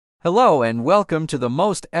Hello and welcome to the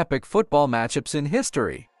most epic football matchups in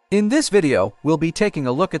history. In this video, we'll be taking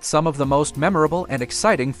a look at some of the most memorable and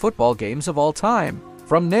exciting football games of all time.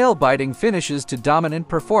 From nail-biting finishes to dominant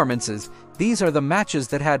performances, these are the matches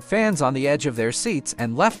that had fans on the edge of their seats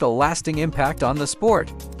and left a lasting impact on the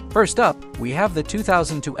sport. First up, we have the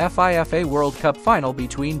 2002 FIFA World Cup final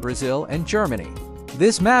between Brazil and Germany.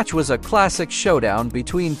 This match was a classic showdown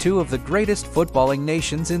between two of the greatest footballing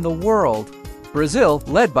nations in the world. Brazil,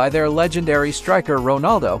 led by their legendary striker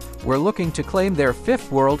Ronaldo, were looking to claim their fifth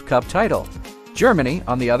World Cup title. Germany,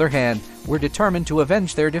 on the other hand, were determined to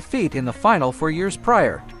avenge their defeat in the final 4 years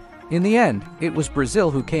prior. In the end, it was Brazil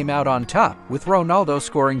who came out on top, with Ronaldo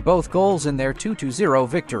scoring both goals in their 2-0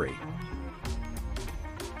 victory.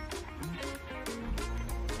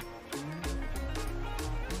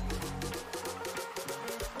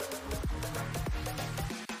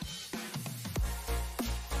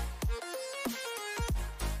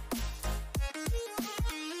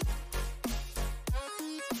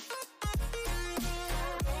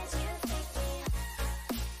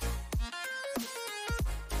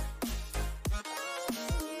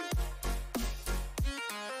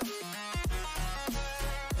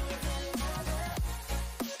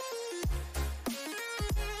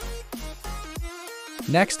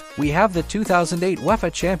 Next, we have the 2008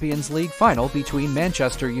 UEFA Champions League final between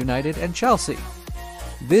Manchester United and Chelsea.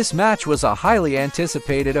 This match was a highly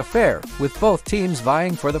anticipated affair, with both teams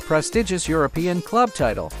vying for the prestigious European club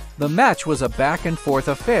title. The match was a back-and-forth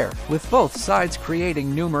affair, with both sides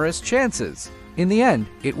creating numerous chances. In the end,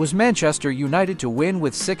 it was Manchester United to win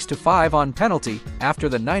with 6-5 on penalty after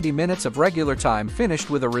the 90 minutes of regular time finished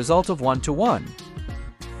with a result of 1-1.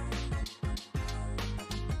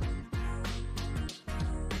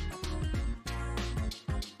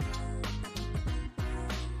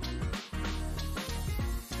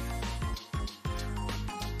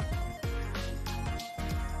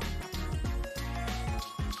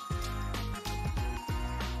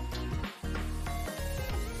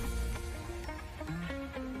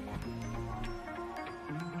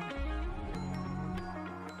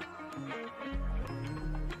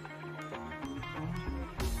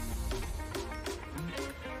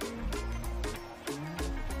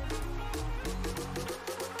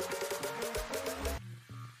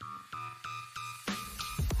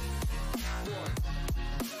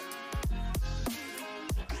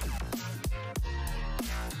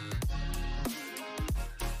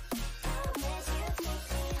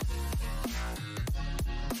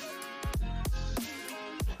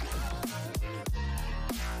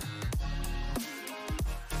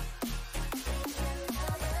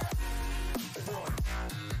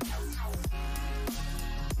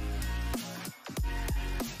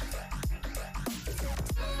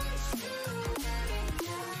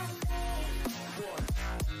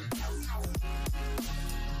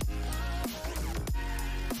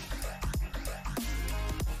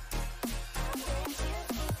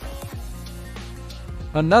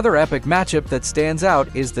 Another epic matchup that stands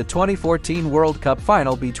out is the 2014 World Cup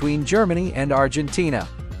final between Germany and Argentina.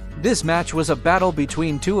 This match was a battle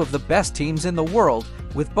between two of the best teams in the world,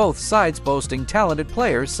 with both sides boasting talented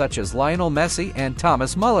players such as Lionel Messi and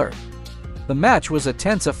Thomas Müller. The match was a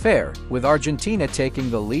tense affair, with Argentina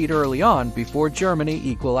taking the lead early on before Germany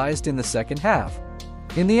equalized in the second half.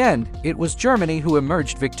 In the end, it was Germany who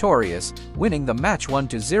emerged victorious, winning the match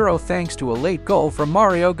 1-0 thanks to a late goal from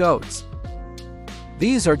Mario Götze.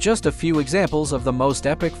 These are just a few examples of the most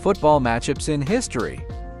epic football matchups in history.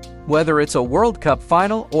 Whether it's a World Cup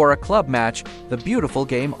final or a club match, the beautiful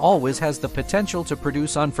game always has the potential to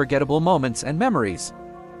produce unforgettable moments and memories.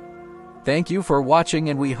 Thank you for watching,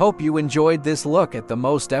 and we hope you enjoyed this look at the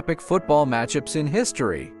most epic football matchups in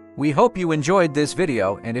history. We hope you enjoyed this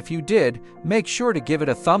video, and if you did, make sure to give it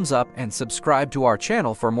a thumbs up and subscribe to our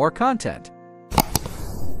channel for more content.